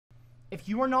If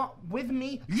you are not with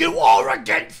me, you are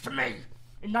against me!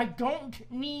 And I don't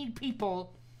need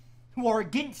people who are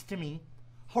against me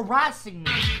harassing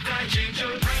me.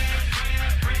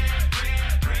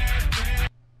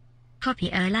 Poppy,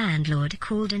 a landlord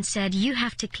called and said you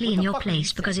have to clean your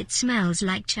place because it smells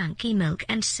like chunky milk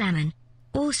and salmon.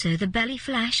 Also the belly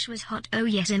flash was hot, oh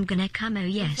yes, I'm gonna come, oh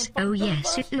yes, oh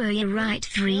yes, oh you're right,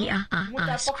 3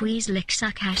 squeeze lick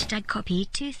suck, hashtag copy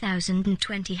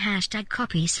 2020, hashtag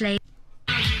copy slave.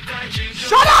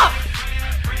 Shut up!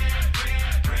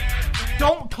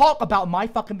 Don't talk about my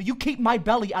fucking, you keep my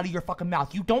belly out of your fucking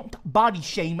mouth. You don't body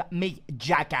shame me,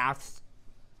 jackass.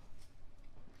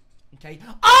 Okay?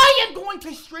 I am going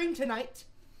to stream tonight,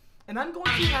 and I'm going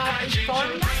to have a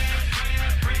fun...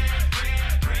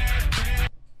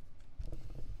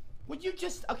 Would you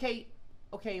just, okay,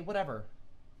 whatever.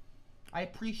 I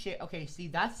appreciate, okay,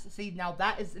 see, now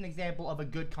that is an example of a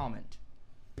good comment.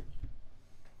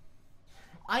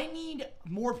 I need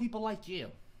more people like you.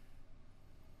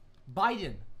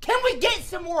 Biden. Can we get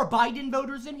some more Biden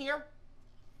voters in here?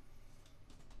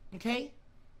 Okay?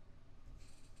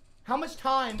 How much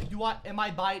time am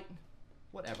I Biden?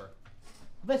 Whatever.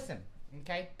 Listen,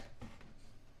 okay?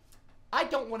 I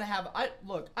don't want to have,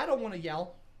 look, I don't want to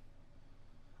yell.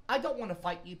 I don't want to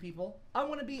fight you people. I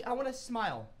want to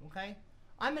smile, okay?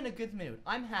 I'm in a good mood.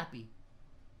 I'm happy.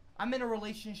 I'm in a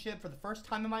relationship for the first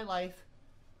time in my life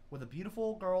with a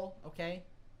beautiful girl, okay?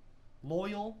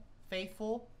 Loyal,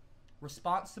 faithful,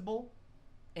 responsible,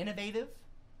 innovative,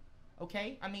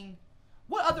 okay? I mean,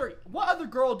 what other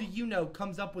girl do you know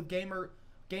comes up with gamer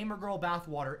girl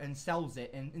bathwater and sells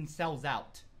it and sells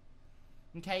out?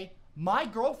 Okay? My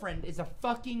girlfriend is a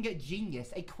fucking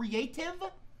genius, a creative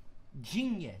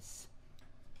genius.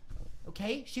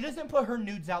 Okay? She doesn't put her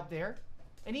nudes out there.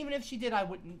 And even if she did, I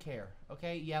wouldn't care.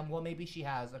 Okay? Yeah, well, maybe she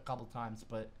has a couple times,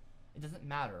 but it doesn't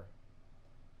matter.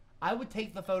 I would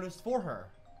take the photos for her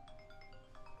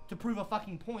to prove a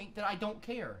fucking point that I don't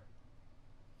care.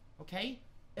 Okay?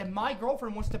 If my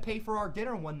girlfriend wants to pay for our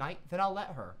dinner one night, then I'll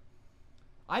let her.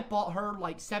 I bought her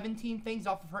like 17 things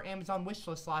off of her Amazon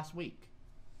wishlist last week.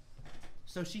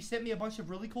 So she sent me a bunch of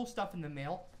really cool stuff in the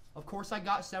mail. Of course, I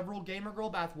got several Gamer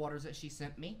Girl bathwaters that she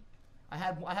sent me. I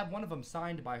have one of them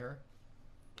signed by her.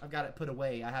 I've got it put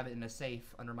away. I have it in a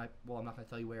safe under my... Well, I'm not going to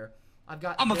tell you where.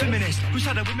 I'm a feminist who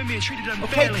said that women being treated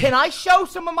unfairly. Okay, can I show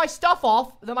some of my stuff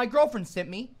off that my girlfriend sent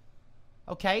me?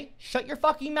 Okay? Shut your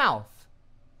fucking mouth.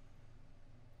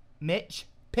 Mitch,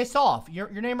 piss off. Your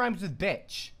name rhymes with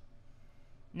bitch.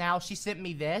 Now, she sent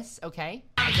me this, okay?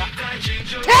 Can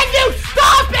you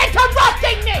stop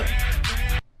interrupting me?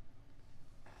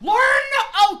 Learn,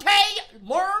 okay?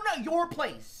 Learn your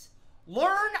place.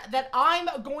 Learn that I'm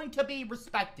going to be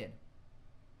respected.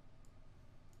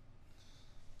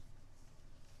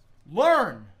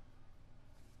 Learn.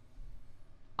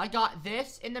 I got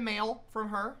this in the mail from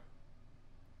her.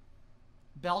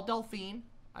 Belle Delphine.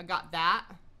 I got that.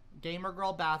 Gamer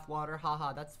Girl bathwater.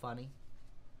 Haha, that's funny.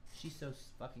 She's so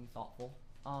fucking thoughtful.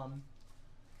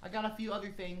 I got a few other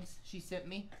things she sent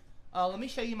me. Let me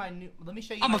show you my new... Let me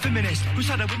show you... I'm a feminist who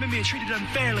said that women being treated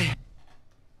unfairly.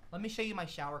 Let me show you my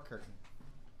shower curtain.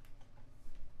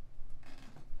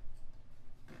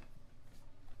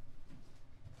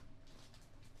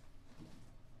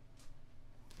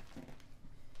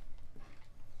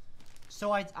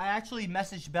 So I actually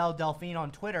messaged Belle Delphine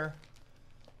on Twitter,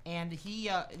 and he,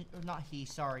 not he,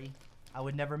 sorry. I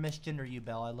would never misgender you,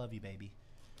 Belle. I love you, baby.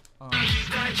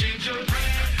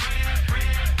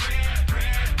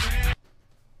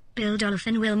 Bill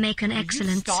Dolphin will make an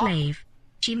excellent slave.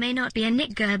 She may not be a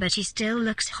nigger, but she still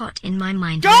looks hot in my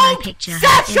mind. Don't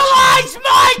sexualize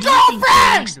my girlfriend!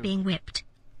 She likes being whipped.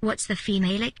 What's the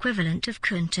female equivalent of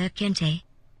kunta kinte?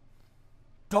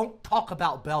 Don't talk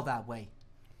about Belle that way.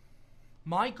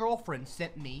 My girlfriend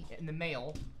sent me in the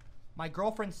mail. My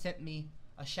girlfriend sent me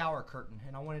a shower curtain,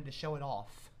 and I wanted to show it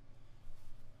off.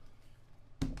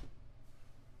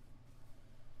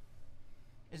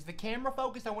 Is the camera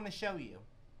focused? I want to show you.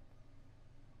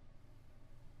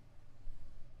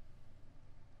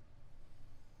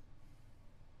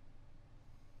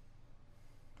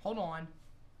 Hold on.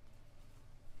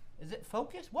 Is it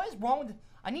focused? What is wrong with it?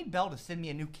 I need Belle to send me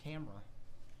a new camera.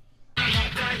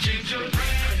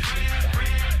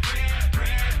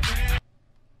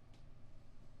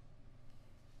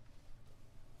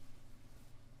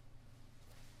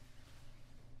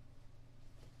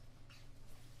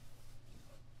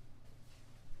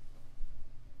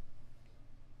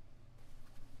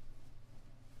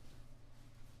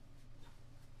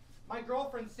 My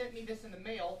girlfriend sent me this in the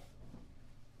mail.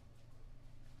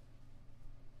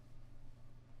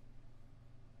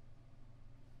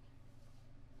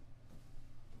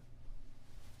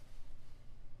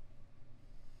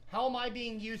 How am I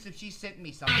being used if she sent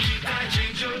me something?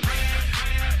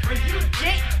 Will you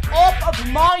get off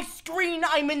of my screen?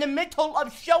 I'm in the middle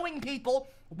of showing people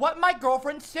what my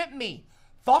girlfriend sent me.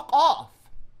 Fuck off.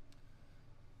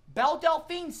 Belle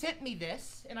Delphine sent me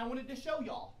this, and I wanted to show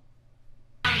y'all.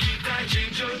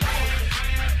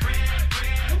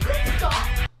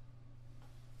 Stop.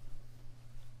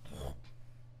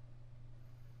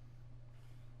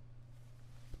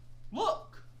 Look.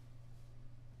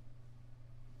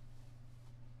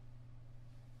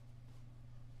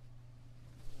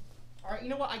 Alright, you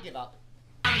know what? I give up.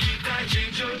 I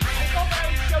thought that I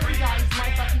would show you guys my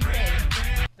fucking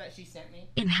thing that she sent me.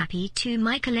 I'm happy too,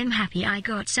 Michael. I'm happy I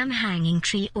got some hanging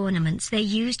tree ornaments. They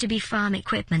used to be farm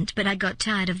equipment, but I got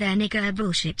tired of their nigger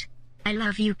bullshit. I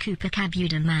love you, Coppercab, you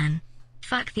dumb man.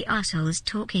 Fuck the assholes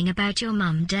talking about your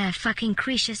mum, dare fucking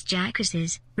Cretius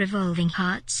jackasses, revolving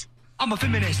hearts. I'm a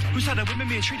feminist who said that women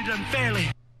being treated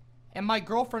unfairly. And my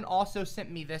girlfriend also sent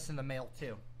me this in the mail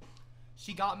too.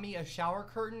 She got me a shower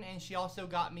curtain, and she also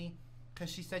got me,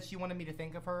 because she said she wanted me to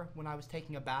think of her when I was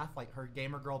taking a bath, like her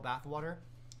gamer girl bath water.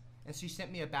 And she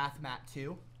sent me a bath mat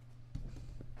too.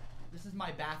 This is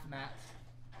my bath mat.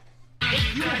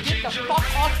 If you would get the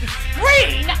fuck off the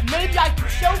screen, maybe I could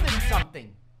show them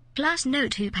something. Plus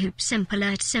note hoop simple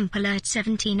alert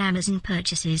 17 Amazon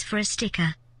purchases for a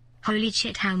sticker. Holy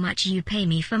shit, how much you pay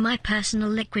me for my personal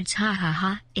liquids, ha ha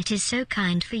ha. It is so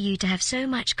kind for you to have so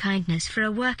much kindness for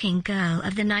a working girl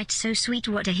of the night, so sweet,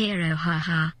 what a hero, ha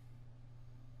ha.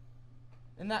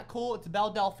 Isn't that cool? It's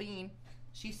Belle Delphine.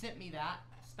 She sent me that.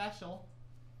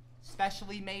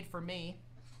 Specially made for me.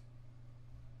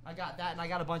 I got that, and I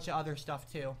got a bunch of other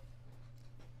stuff too.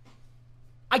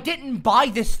 I didn't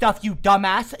buy this stuff, you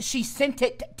dumbass. She sent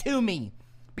it to me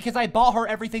because I bought her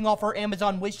everything off her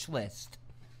Amazon wish list.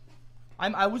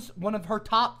 I was one of her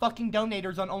top fucking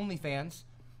donators on OnlyFans,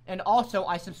 and also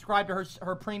I subscribed to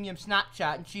her premium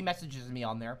Snapchat, and she messages me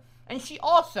on there. And she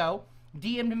also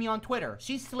DM'd me on Twitter.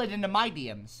 She slid into my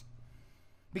DMs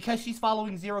because she's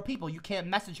following 0 people. You can't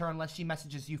message her unless she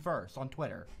messages you first on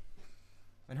Twitter.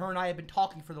 And her and I have been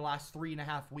talking for the last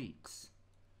 3.5 weeks.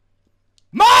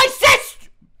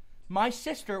 My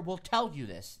sister will tell you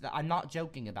this. That I'm not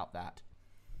joking about that.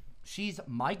 She's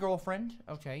my girlfriend,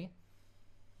 okay?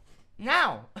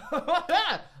 Now,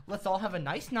 let's all have a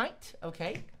nice night,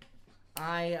 okay?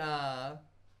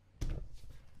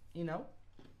 You know,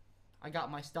 I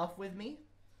got my stuff with me.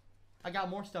 I got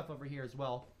more stuff over here as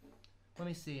well. Let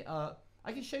me see. I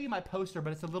can show you my poster,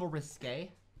 but it's a little risque.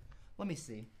 Let me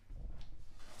see.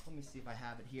 Let me see if I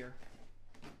have it here.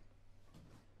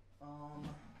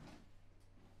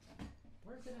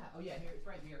 Where's it at? Oh yeah, here, it's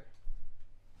right here.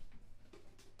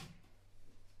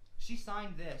 She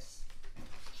signed this.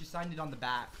 She signed it on the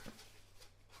back.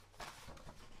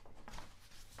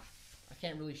 I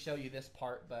can't really show you this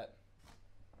part, but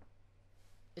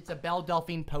it's a Belle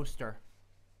Delphine poster.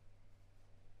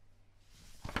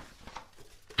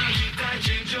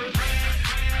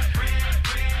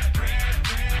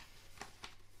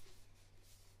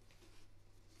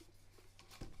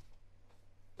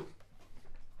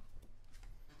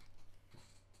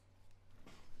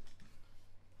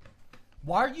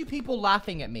 Why are you people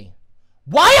laughing at me?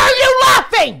 Why are you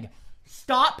laughing?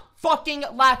 Stop fucking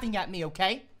laughing at me,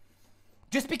 okay?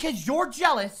 Just because you're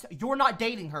jealous, you're not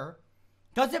dating her,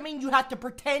 doesn't mean you have to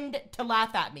pretend to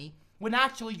laugh at me when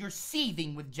actually you're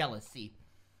seething with jealousy.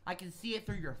 I can see it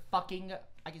through your fucking...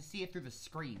 I can see it through the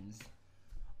screens.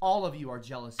 All of you are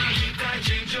jealous of me.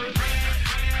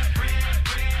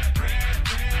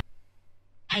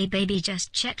 Hey baby,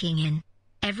 just checking in.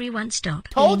 Everyone stop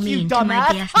Told being you, mean to my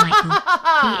dumbass. BF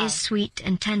Michael. He is sweet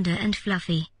and tender and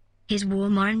fluffy. His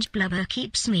warm orange blubber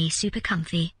keeps me super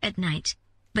comfy at night.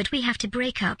 But we have to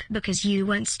break up because you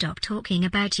won't stop talking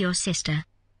about your sister.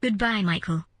 Goodbye,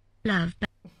 Michael. Love.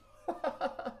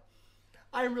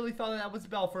 I really thought that was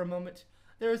Belle for a moment.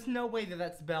 There is no way that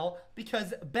that's Belle,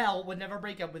 because Belle would never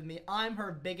break up with me. I'm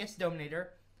her biggest donator,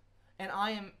 and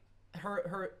I am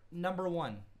her number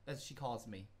one, as she calls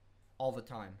me all the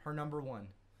time. Her number one.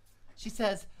 She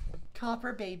says,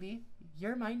 Copper baby,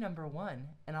 you're my number one,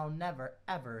 and I'll never,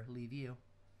 ever leave you.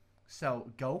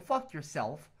 So go fuck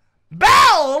yourself.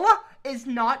 Belle is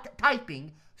not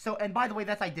typing. So, and by the way,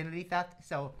 that's identity theft,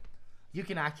 so you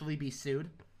can actually be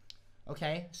sued.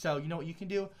 Okay, so you know what you can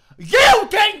do? You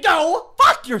can go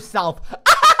fuck yourself!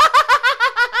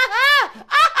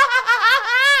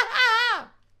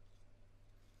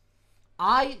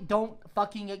 I don't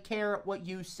fucking care what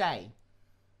you say.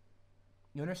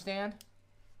 You understand?